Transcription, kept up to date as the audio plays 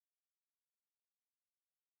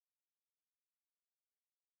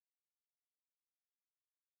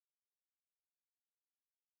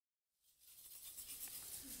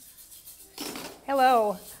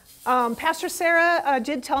Hello. Pastor Sarah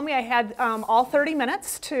did tell me I had all 30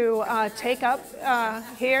 minutes to take up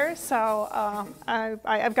here, so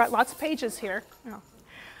I've got lots of pages here.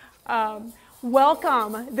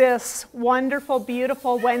 Welcome this wonderful,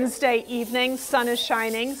 beautiful Wednesday evening. Sun is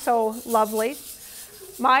shining, so lovely.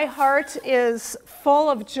 My heart is full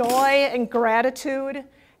of joy and gratitude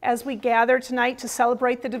as we gather tonight to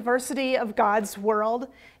celebrate the diversity of God's world,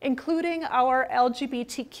 including our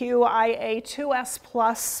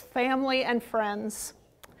LGBTQIA2S+ family and friends.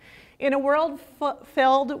 In a world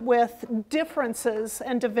filled with differences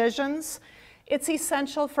and divisions, it's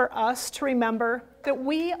essential for us to remember that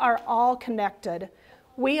we are all connected.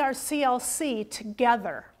 We are CLC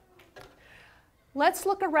together. Let's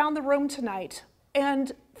look around the room tonight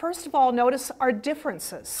and first of all notice our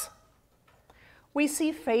differences. We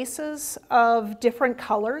see faces of different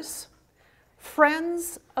colors,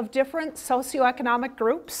 friends of different socioeconomic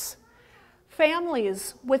groups,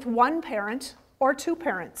 families with one parent or two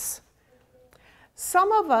parents.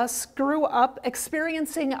 Some of us grew up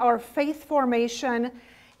experiencing our faith formation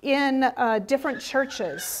in different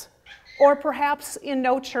churches, or perhaps in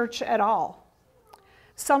no church at all.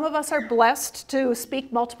 Some of us are blessed to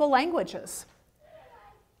speak multiple languages.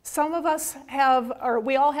 Some of us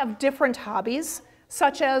we all have different hobbies,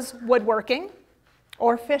 such as woodworking,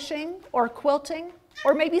 or fishing, or quilting,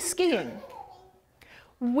 or maybe skiing.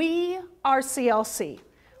 We are CLC.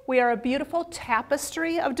 We are a beautiful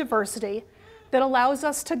tapestry of diversity that allows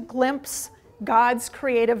us to glimpse God's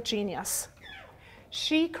creative genius.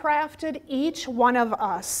 She crafted each one of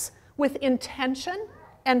us with intention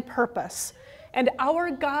and purpose, and our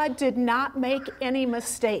God did not make any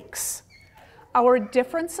mistakes. Our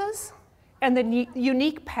differences and the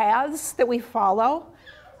unique paths that we follow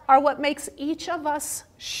are what makes each of us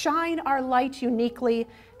shine our light uniquely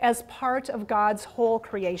as part of God's whole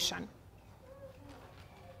creation.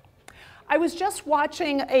 I was just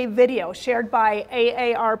watching a video shared by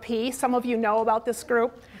AARP, some of you know about this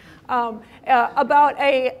group, about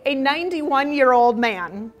a 91-year-old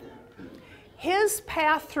man. His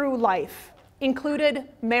path through life included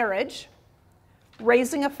marriage,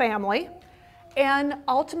 raising a family, and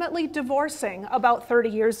ultimately divorcing about 30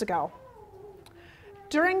 years ago.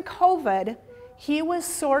 During COVID, he was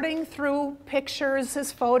sorting through pictures,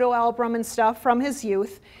 his photo album and stuff from his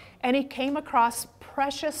youth, and he came across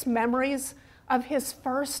precious memories of his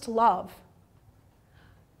first love,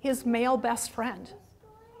 his male best friend.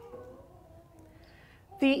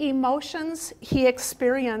 The emotions he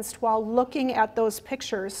experienced while looking at those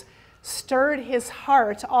pictures stirred his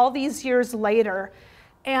heart all these years later,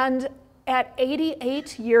 and at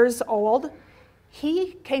 88 years old,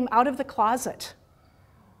 he came out of the closet,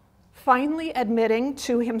 finally admitting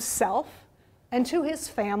to himself and to his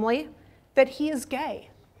family that he is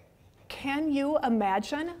gay. Can you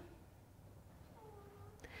imagine?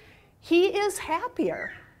 He is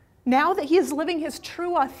happier now that he is living his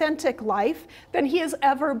true, authentic life than he has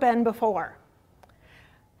ever been before.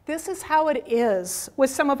 This is how it is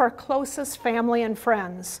with some of our closest family and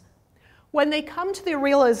friends. When they come to the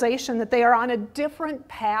realization that they are on a different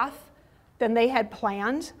path than they had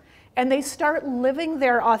planned, and they start living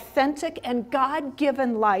their authentic and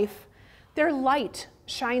God-given life, their light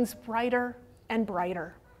shines brighter and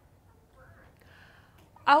brighter.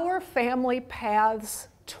 Our family paths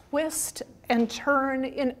twist and turn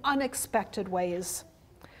in unexpected ways.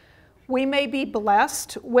 We may be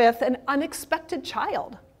blessed with an unexpected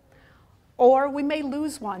child, or we may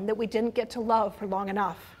lose one that we didn't get to love for long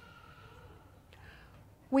enough.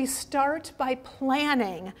 We start by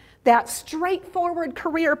planning that straightforward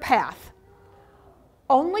career path,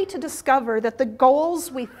 only to discover that the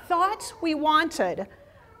goals we thought we wanted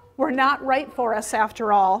were not right for us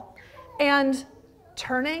after all, and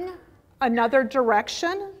turning another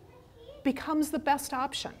direction becomes the best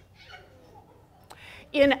option.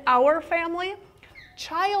 In our family,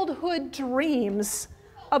 childhood dreams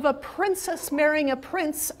of a princess marrying a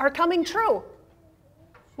prince are coming true.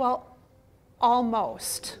 Well,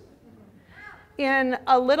 almost. In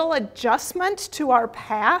a little adjustment to our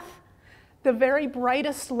path, the very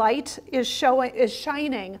brightest light is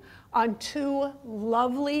shining on two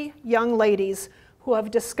lovely young ladies who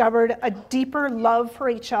have discovered a deeper love for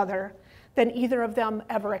each other than either of them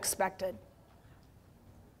ever expected.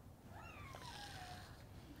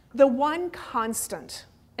 The one constant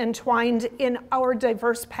entwined in our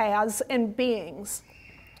diverse paths and beings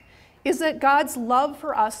is that God's love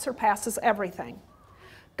for us surpasses everything.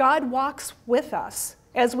 God walks with us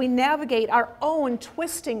as we navigate our own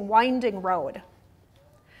twisting, winding road.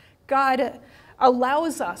 God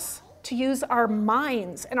allows us to use our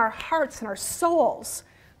minds and our hearts and our souls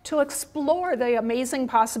to explore the amazing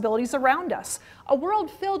possibilities around us, a world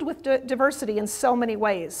filled with diversity in so many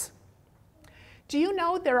ways. Do you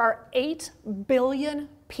know there are 8 billion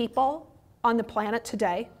people on the planet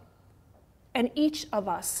today? And each of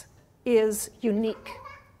us is unique.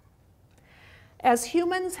 As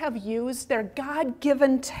humans have used their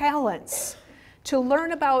God-given talents to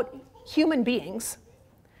learn about human beings,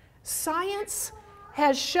 science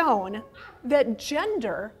has shown that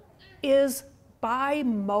gender is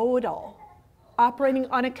bimodal, operating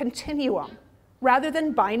on a continuum rather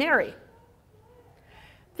than binary.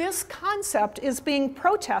 This concept is being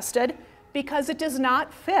protested because it does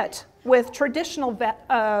not fit with traditional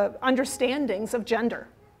understandings of gender.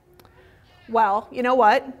 Well, you know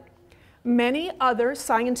what? Many other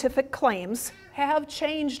scientific claims have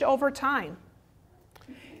changed over time.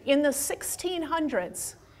 In the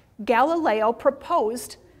 1600s, Galileo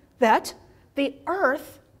proposed that the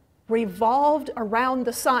Earth revolved around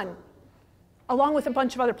the sun, along with a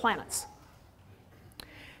bunch of other planets.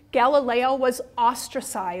 Galileo was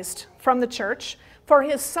ostracized from the church for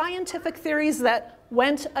his scientific theories that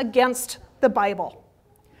went against the Bible.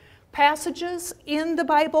 Passages in the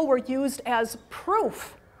Bible were used as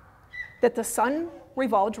proof that the sun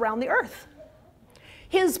revolved around the earth.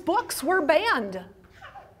 His books were banned.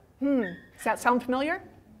 Does that sound familiar?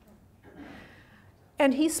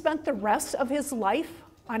 And he spent the rest of his life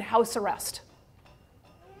on house arrest.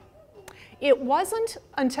 It wasn't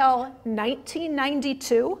until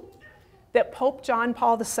 1992 that Pope John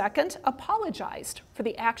Paul II apologized for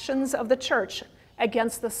the actions of the church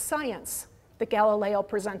against the science that Galileo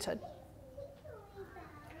presented.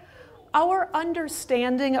 Our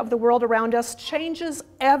understanding of the world around us changes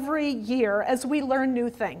every year as we learn new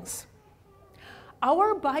things.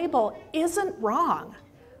 Our Bible isn't wrong,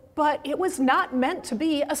 but it was not meant to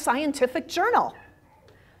be a scientific journal.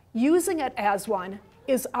 Using it as one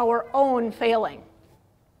is our own failing.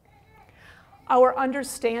 Our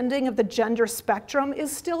understanding of the gender spectrum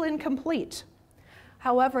is still incomplete.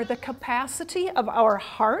 However, the capacity of our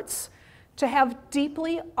hearts to have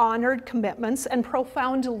deeply honored commitments and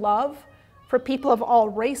profound love for people of all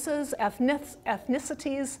races,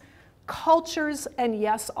 ethnicities, cultures, and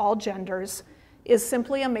yes, all genders is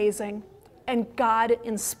simply amazing and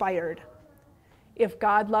God-inspired. If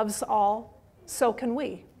God loves all, so can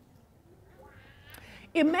we.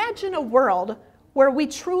 Imagine a world where we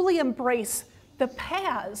truly embrace the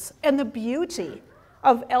paths and the beauty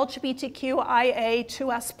of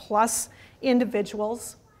LGBTQIA2S+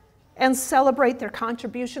 individuals and celebrate their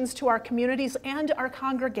contributions to our communities and our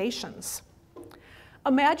congregations.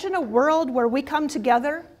 Imagine a world where we come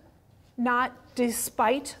together, not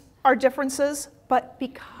despite our differences, but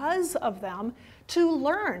because of them, to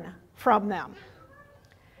learn from them.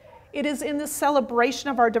 It is in the celebration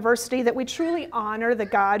of our diversity that we truly honor the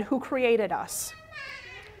God who created us.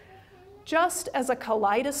 Just as a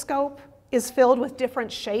kaleidoscope is filled with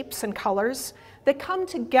different shapes and colors that come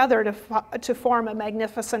together to form a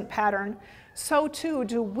magnificent pattern, so too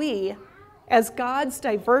do we, as God's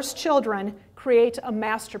diverse children, create a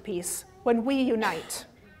masterpiece when we unite.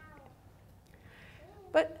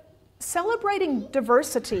 But celebrating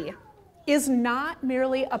diversity is not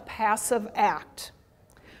merely a passive act.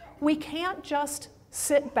 We can't just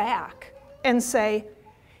sit back and say,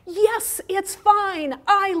 yes, it's fine,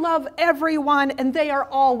 I love everyone, and they are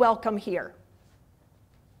all welcome here.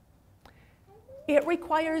 It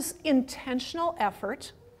requires intentional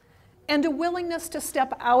effort and a willingness to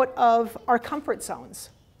step out of our comfort zones.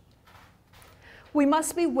 We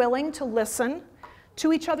must be willing to listen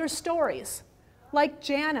to each other's stories, like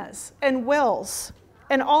Jana's and Will's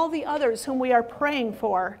and all the others whom we are praying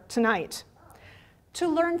for tonight, to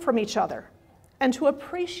learn from each other and to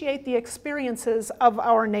appreciate the experiences of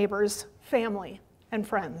our neighbors, family, and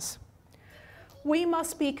friends. We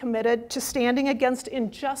must be committed to standing against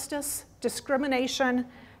injustice, discrimination,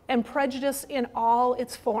 and prejudice in all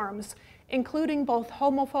its forms, including both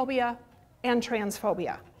homophobia and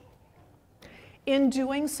transphobia. In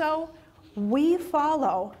doing so, we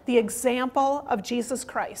follow the example of Jesus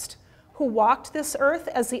Christ, who walked this earth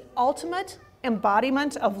as the ultimate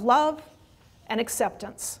embodiment of love and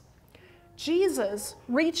acceptance. Jesus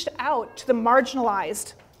reached out to the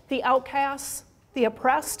marginalized, the outcasts, the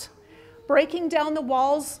oppressed, breaking down the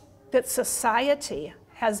walls that society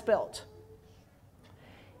has built.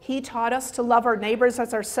 He taught us to love our neighbors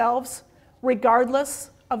as ourselves,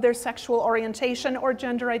 regardless of their sexual orientation or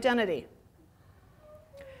gender identity.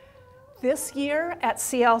 This year at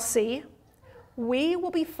CLC, we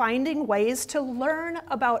will be finding ways to learn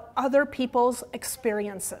about other people's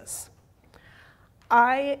experiences.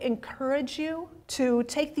 I encourage you to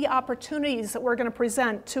take the opportunities that we're going to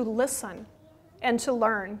present to listen and to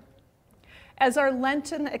learn. As our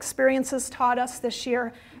Lenten experiences taught us this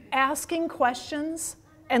year, asking questions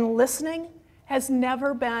and listening has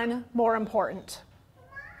never been more important.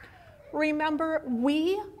 Remember,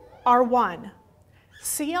 we are one.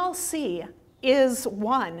 CLC is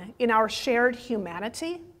one in our shared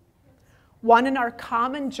humanity, one in our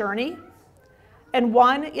common journey, and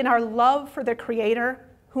one in our love for the Creator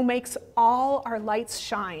who makes all our lights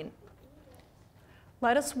shine.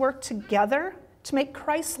 Let us work together to make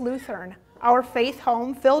Christ Lutheran our faith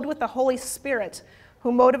home filled with the Holy Spirit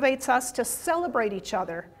who motivates us to celebrate each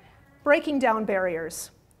other, breaking down barriers,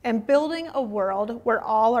 and building a world where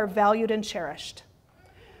all are valued and cherished.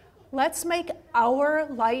 Let's make our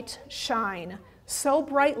light shine so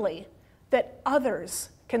brightly that others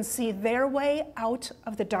can see their way out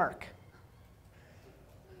of the dark.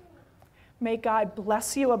 May God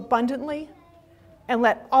bless you abundantly, and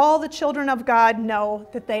let all the children of God know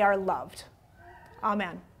that they are loved.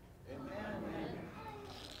 Amen.